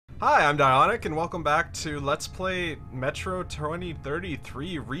Hi, I'm Dieonik, and welcome back to Let's Play Metro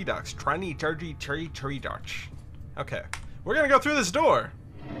 2033 Redux. Redux. Okay, we're gonna go through this door.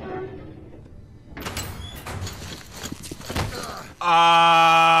 I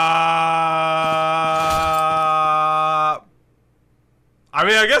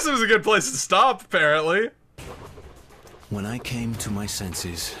mean, I guess it was a good place to stop, apparently. When I came to my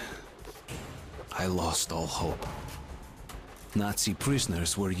senses, I lost all hope. Nazi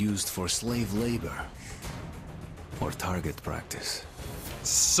prisoners were used for slave labor or target practice.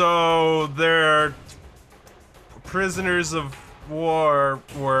 So their prisoners of war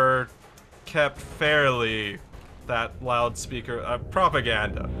were kept fairly. That loudspeaker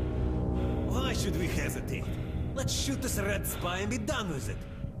propaganda. Why should we hesitate? Let's shoot this red spy and be done with it.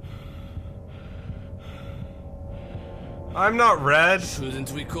 I'm not red.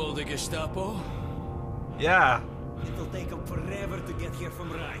 Shouldn't we call the Gestapo? Yeah. It'll take them forever to get here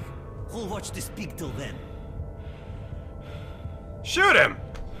from Reich. Who'll watch this peak till then? Shoot him!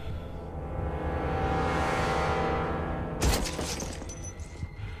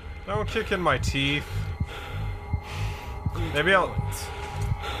 Don't kick in my teeth. Maybe I'll...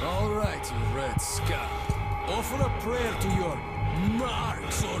 Alright, you red scum. Offer a prayer to your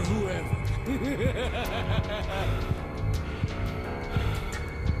Marx or whoever.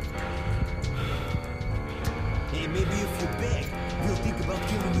 Hey, maybe if you beg, we'll think about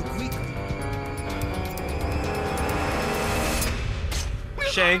killing you quickly.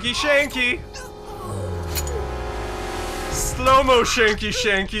 Shanky shanky! Slow-mo shanky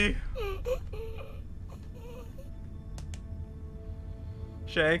shanky!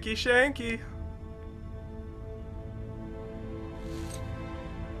 Shanky shanky!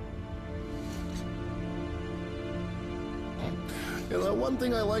 You know, one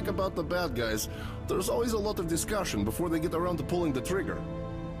thing I like about the bad guys, there's always a lot of discussion before they get around to pulling the trigger.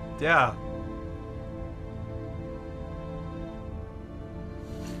 Yeah.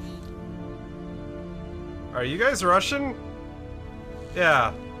 Are you guys Russian?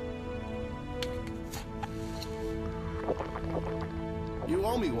 Yeah. You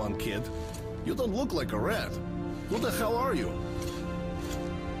owe me one, kid. You don't look like a rat. Who the hell are you?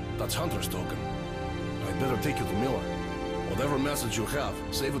 That's Hunter's token. I'd better take you to Miller. Whatever message you have,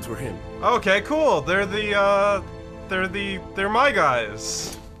 save it for him. Okay, cool. They're my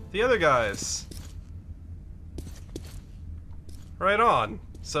guys. The other guys. Right on.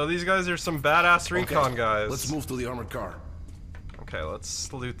 So these guys are some badass recon guys. Let's move to the armored car. Okay,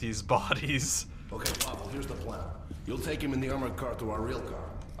 let's loot these bodies. Okay, Pavel, here's the plan. You'll take him in the armored car to our real car.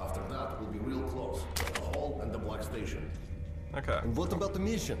 After that, we'll be real close. The hall and the black station. Okay. And what about the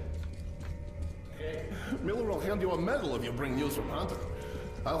mission? Hey, Miller will hand you a medal if you bring news from Hunter.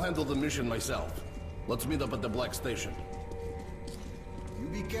 I'll handle the mission myself. Let's meet up at the black station. You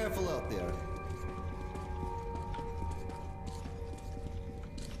be careful out there.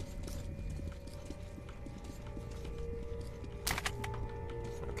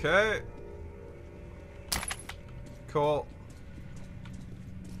 Okay. Cool.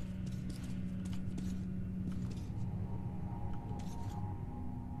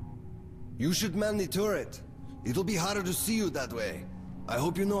 You should man the turret. It'll be harder to see you that way. I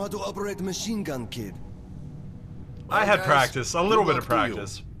hope you know how to operate a machine gun, kid. I had guys, practice, a little good bit of luck to you.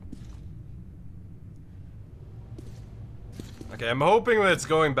 practice. Okay, I'm hoping that it's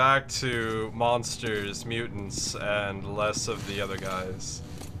going back to monsters, mutants, and less of the other guys.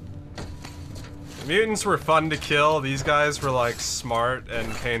 The mutants were fun to kill, these guys were like smart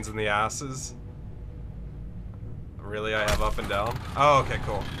and pains in the asses. Really, I have up and down? Oh, okay,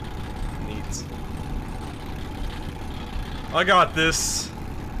 cool. Neat. I got this.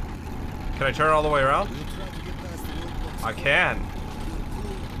 Can I turn all the way around? We'll try to get past the roadblocks. I can.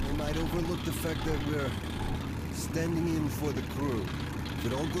 They might overlook the fact that we're standing in for the crew. If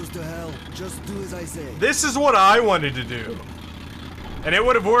it all goes to hell, just do as I say. This is what I wanted to do. And it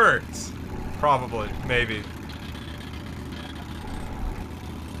would have worked. Probably. Maybe.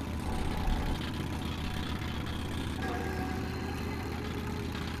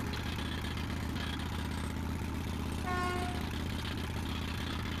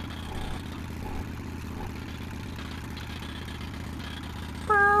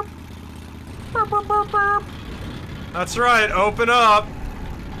 That's right, open up.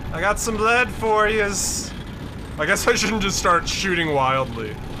 I got some lead for yous. I guess I shouldn't just start shooting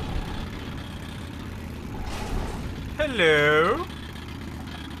wildly. Hello.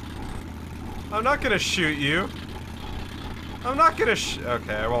 I'm not gonna shoot you. I'm not gonna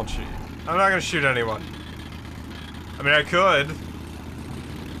okay, I won't shoot you. I'm not gonna shoot anyone. I mean, I could.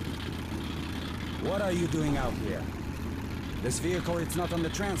 What are you doing out here? This vehicle is not on the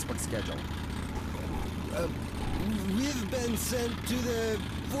transport schedule. We've been sent to the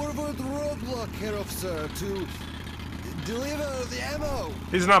forward roadblock, Herr Officer, to deliver the ammo.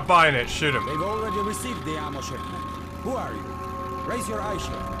 He's not buying it. Shoot him. They've already received the ammo shipment. Who are you? Raise your eye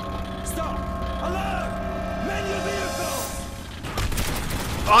shield. Stop! Alert! Man your vehicle!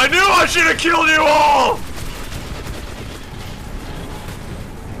 I knew I should have killed you all!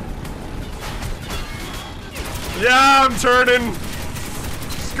 Yeah, I'm turning.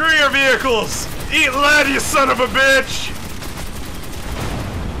 Screw your vehicles. Eat lead, you son of a bitch.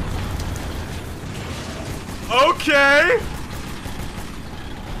 Okay.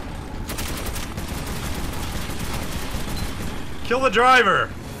 Kill the driver.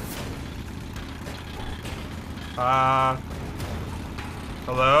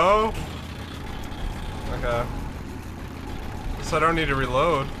 Hello? Okay. Guess I don't need to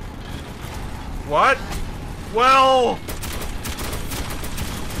reload. What? Well...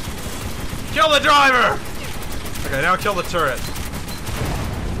 Kill the driver! Okay, now kill the turret.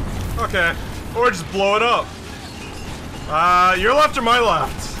 Okay. Or just blow it up. Your left or my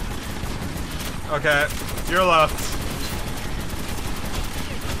left? Okay, your left.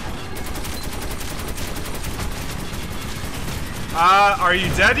 Are you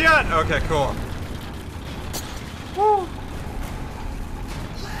dead yet? Okay, cool. Woo.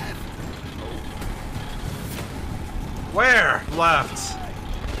 Where? Left.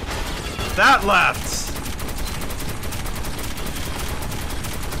 That left.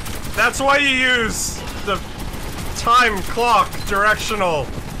 That's why you use the time clock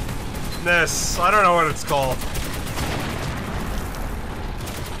directionalness. I don't know what it's called.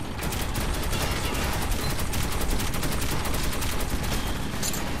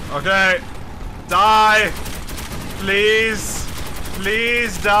 Okay. Die. Please.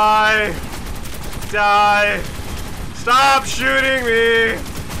 Please die. Die. Stop shooting me.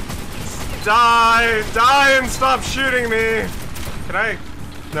 Die. Die and stop shooting me. Can I?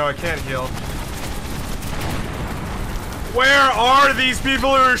 No, I can't heal. Where are these people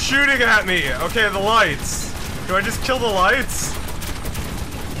who are shooting at me? Okay, the lights. Do I just kill the lights?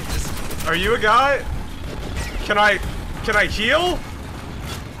 Are you a guy? Can I heal?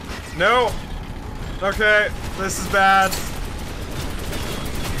 No. Okay, this is bad.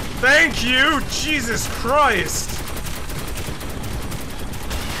 Thank you! Jesus Christ!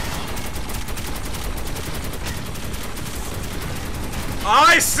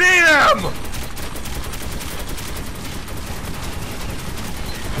 I see them!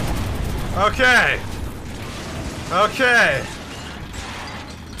 Okay. Okay.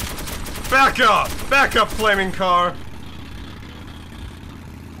 Back up! Back up, flaming car!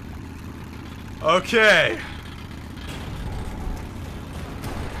 Okay.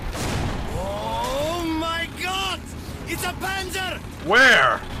 Oh my god! It's a panzer!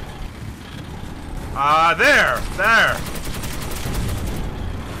 Where? There. There.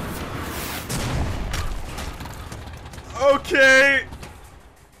 Okay.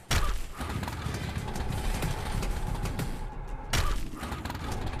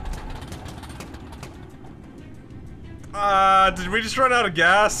 Did we just run out of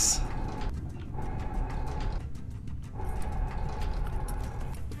gas?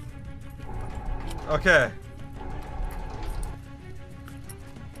 Okay.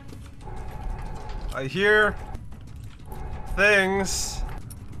 I hear things.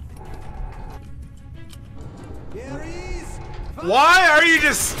 Why are you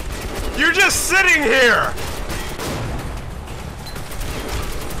just... You're just sitting here!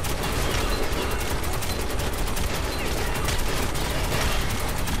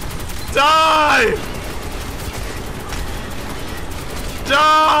 Die!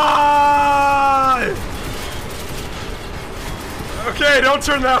 Die! Okay, don't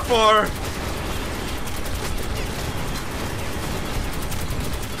turn that far.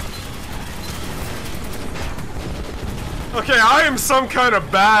 Okay, I am some kind of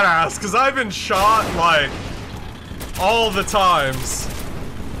badass, because I've been shot, like, all the times.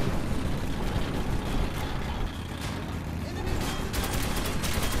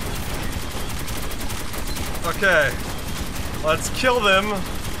 Okay, let's kill them.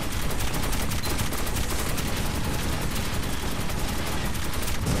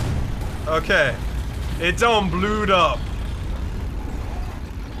 Okay, it done blewed up.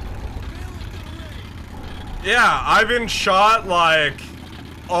 Yeah, I've been shot, like,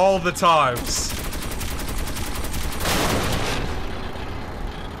 all the times.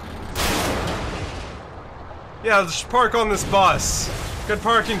 Yeah, just park on this bus. Good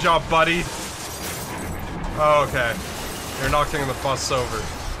parking job, buddy. Oh, okay. You're knocking the bus over.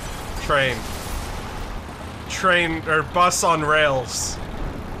 Train. train or bus on rails.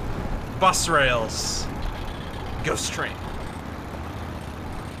 Bus rails. Ghost train.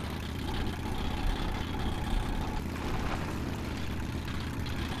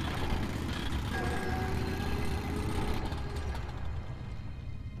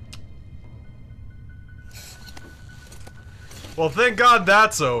 Well, thank God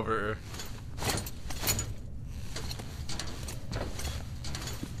that's over.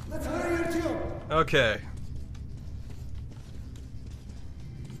 Let's hurry your jump. Okay.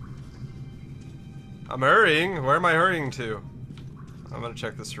 I'm hurrying. Where am I hurrying to? I'm gonna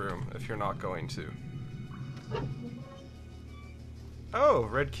check this room if you're not going to. Oh,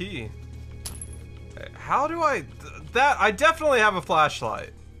 red key. How do I... I definitely have a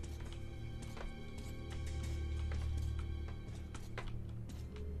flashlight.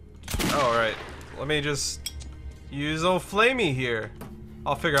 Oh, right. Let me just use old Flamey here.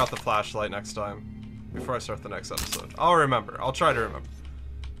 I'll figure out the flashlight next time. Before I start the next episode. I'll remember. I'll try to remember.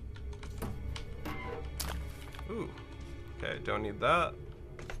 Ooh. Okay, don't need that.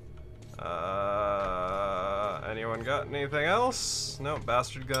 Anyone got anything else? No,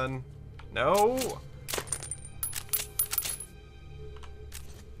 bastard gun. No!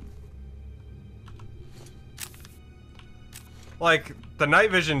 Like, the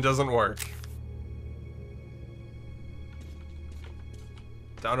night vision doesn't work.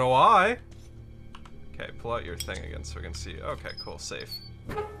 Don't know why. Okay, pull out your thing again so we can see. Okay, cool, safe.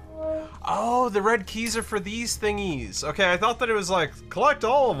 Oh, the red keys are for these thingies. Okay, I thought that it was like, collect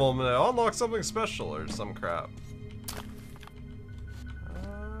all of them and unlock something special or some crap.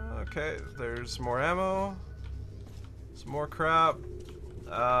 Okay, there's more ammo. Some more crap.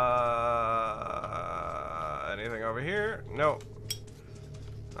 Anything over here? No.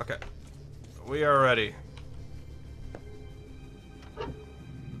 Okay. We are ready.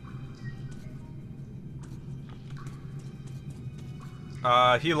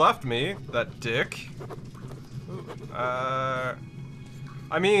 He left me, that dick. Ooh, I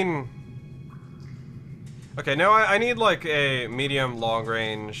mean... Okay, no, I need like a medium long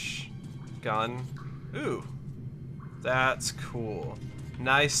range gun. Ooh. That's cool.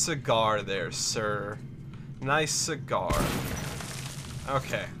 Nice cigar there, sir. Nice cigar.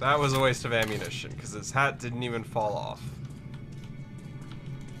 Okay, that was a waste of ammunition, because his hat didn't even fall off.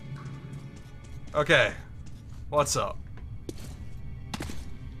 Okay. What's up?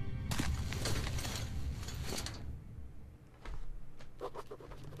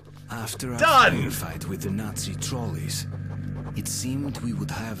 After a Done! fight with the Nazi trolleys, it seemed we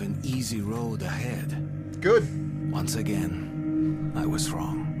would have an easy road ahead. Good. Once again, I was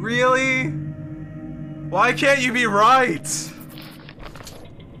wrong. Really? Why can't you be right?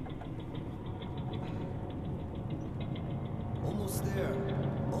 Almost there.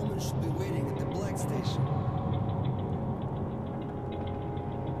 Omen should be waiting at the Black Station.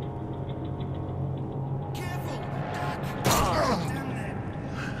 Careful! Duck! Damn it!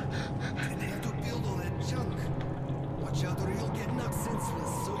 Did they have to build all that junk? Watch out or you'll get knocked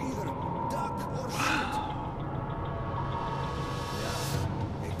senseless, so either duck or shoot.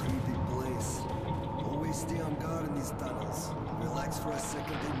 Yeah, a creepy place. Always stay on guard in these tunnels. Relax for a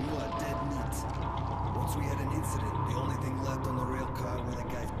second and you are dead meat. Once we had an incident, the only thing left on the rail car were the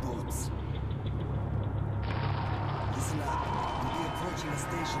guy's boots. Listen up. We'll be approaching a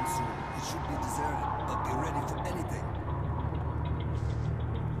station soon. It should be deserted, but be ready for anything.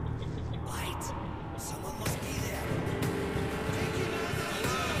 Light! Someone must be there. Take him out!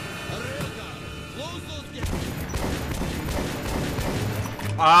 A rail car! Close those gates!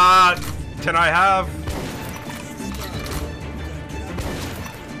 Can I have...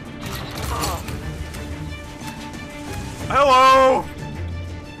 Hello!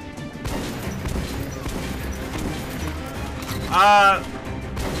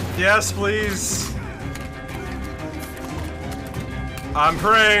 Yes, please. I'm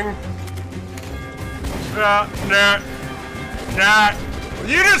praying. Nah.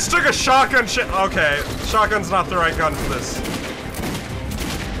 You just took a shotgun okay, shotgun's not the right gun for this.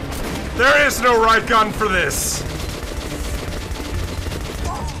 There is no right gun for this.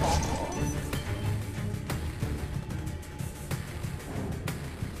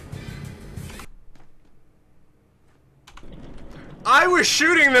 I was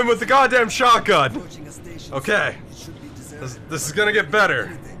shooting them with the goddamn shotgun. Okay. This is gonna get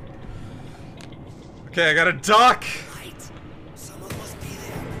better. Okay, I gotta duck.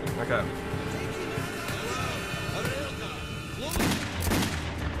 Okay.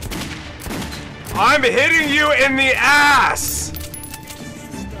 I'm hitting you in the ass!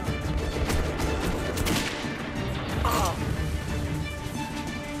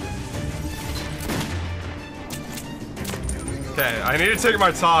 Okay, I need to take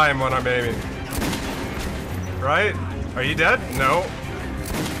my time when I'm aiming. Right? Are you dead? No.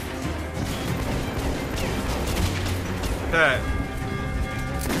 Okay.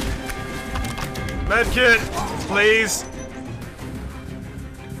 Medkit, please.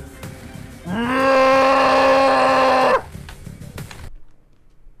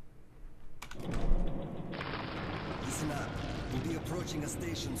 Listen up. We'll be approaching a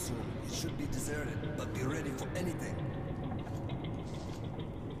station soon. It should be deserted, but be ready for anything.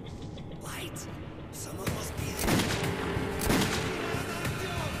 Light! Someone must be there.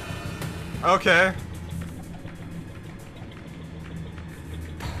 Okay.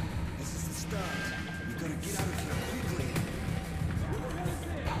 This is the start. We gotta get out of here quickly.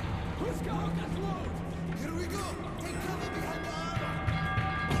 Here we go! Take cover behind the armor!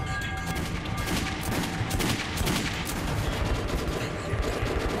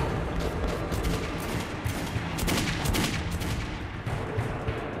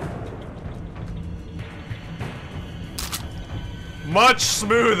 Much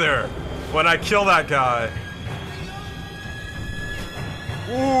smoother when I kill that guy.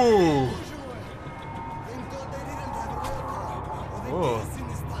 Ooh. Thank God they didn't have a rail car, or they'd Whoa. get us in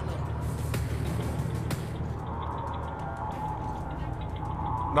this tunnel.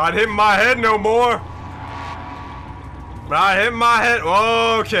 Not hitting my head no more. Not hitting my head.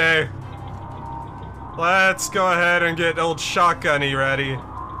 Okay. Let's go ahead and get old shotgunny ready.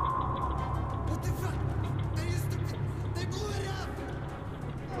 What the fuck? They used to be... They blew it up!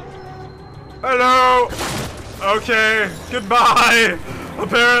 Hello. Okay. Goodbye.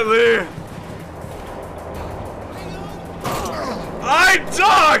 Apparently. I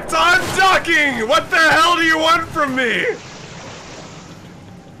ducked! I'm ducking! What the hell do you want from me?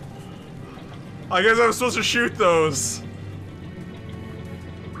 I guess I'm supposed to shoot those.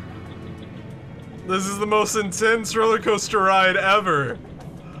 This is the most intense roller coaster ride ever.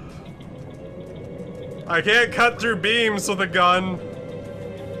 I can't cut through beams with a gun.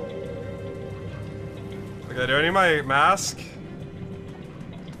 Okay, do I need my mask?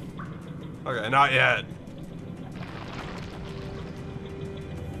 Okay, not yet.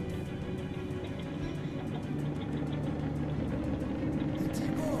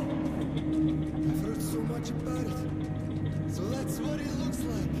 I've heard so much about it. So that's what it looks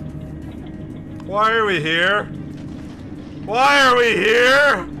like. Why are we here? Why are we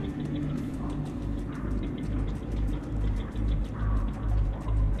here?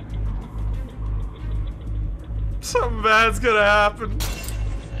 Something bad's gonna happen.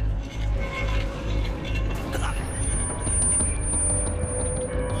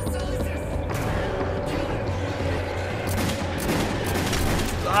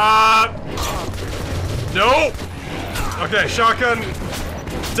 Nope. Okay, shotgun,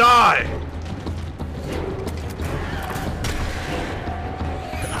 die.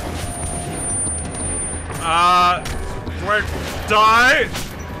 Wait, die.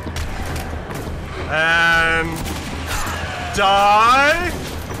 And die.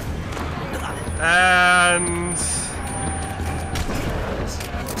 And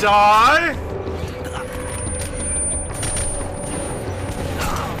die.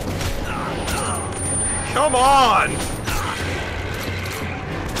 Come on!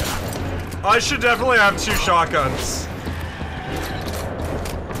 I should definitely have 2 shotguns.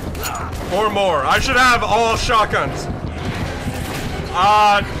 Or more. I should have all shotguns.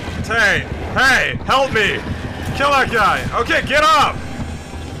 Hey, help me! Kill that guy. Okay, get up!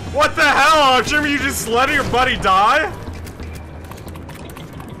 What the hell, Jimmy? You just letting your buddy die?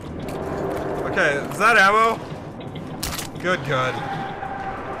 Okay, is that ammo? Good.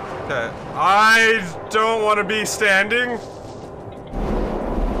 Okay, I don't want to be standing.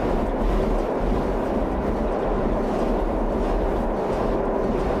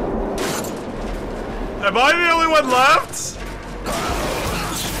 Am I the only one left?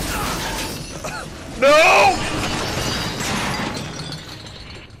 No!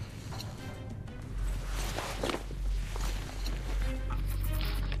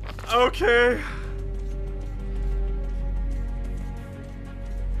 Okay.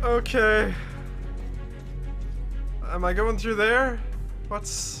 Okay. Am I going through there?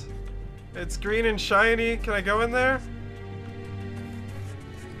 What's... It's green and shiny. Can I go in there?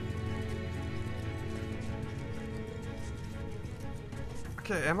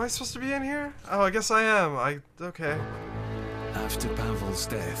 Okay, am I supposed to be in here? Oh, I guess I am. Okay. After Pavel's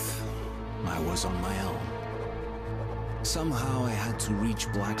death, I was on my own. Somehow I had to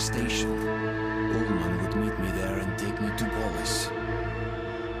reach Black Station. Ullman would meet me there and take me to Polis.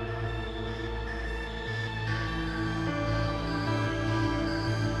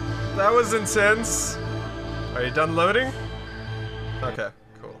 That was intense. Are you done loading? Okay,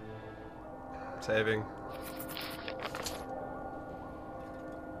 cool. Saving.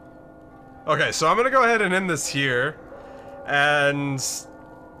 Okay, so I'm gonna go ahead and end this here. And...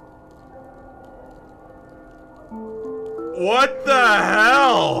 what the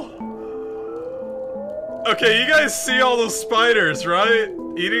hell? Okay, you guys see all those spiders, right?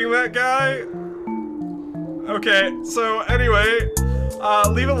 Eating that guy? Okay, so anyway,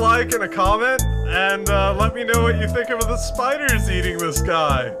 leave a like and a comment, and let me know what you think of the spiders eating this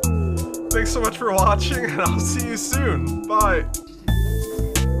guy. Thanks so much for watching, and I'll see you soon. Bye.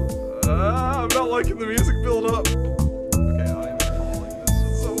 I'm not liking the music build up.